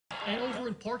And over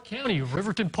in Parke County,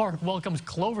 Riverton Parke welcomes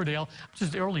Cloverdale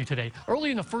just early today. Early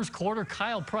in the first quarter,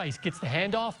 Kyle Price gets the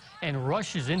handoff and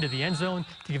rushes into the end zone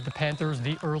to give the Panthers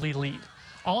the early lead.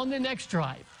 On the next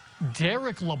drive,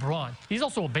 Derek LeBron, he's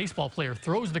also a baseball player,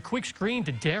 throws the quick screen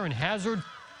to Darren Hazard,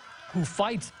 who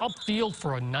fights upfield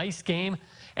for a nice game.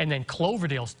 And then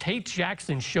Cloverdale's Tate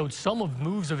Jackson showed some of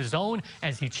moves of his own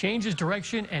as he changes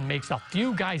direction and makes a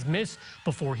few guys miss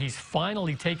before he's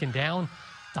finally taken down.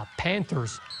 The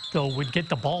Panthers, though, would get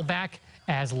the ball back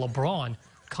as LeBron,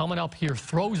 coming up here,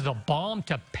 throws the bomb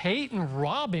to Peyton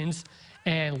Robbins.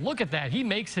 And look at that. He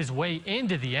makes his way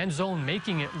into the end zone,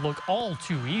 making it look all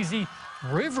too easy.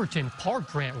 Riverton Parke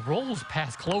Grant rolls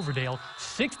past Cloverdale,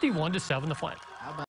 61-7 the final.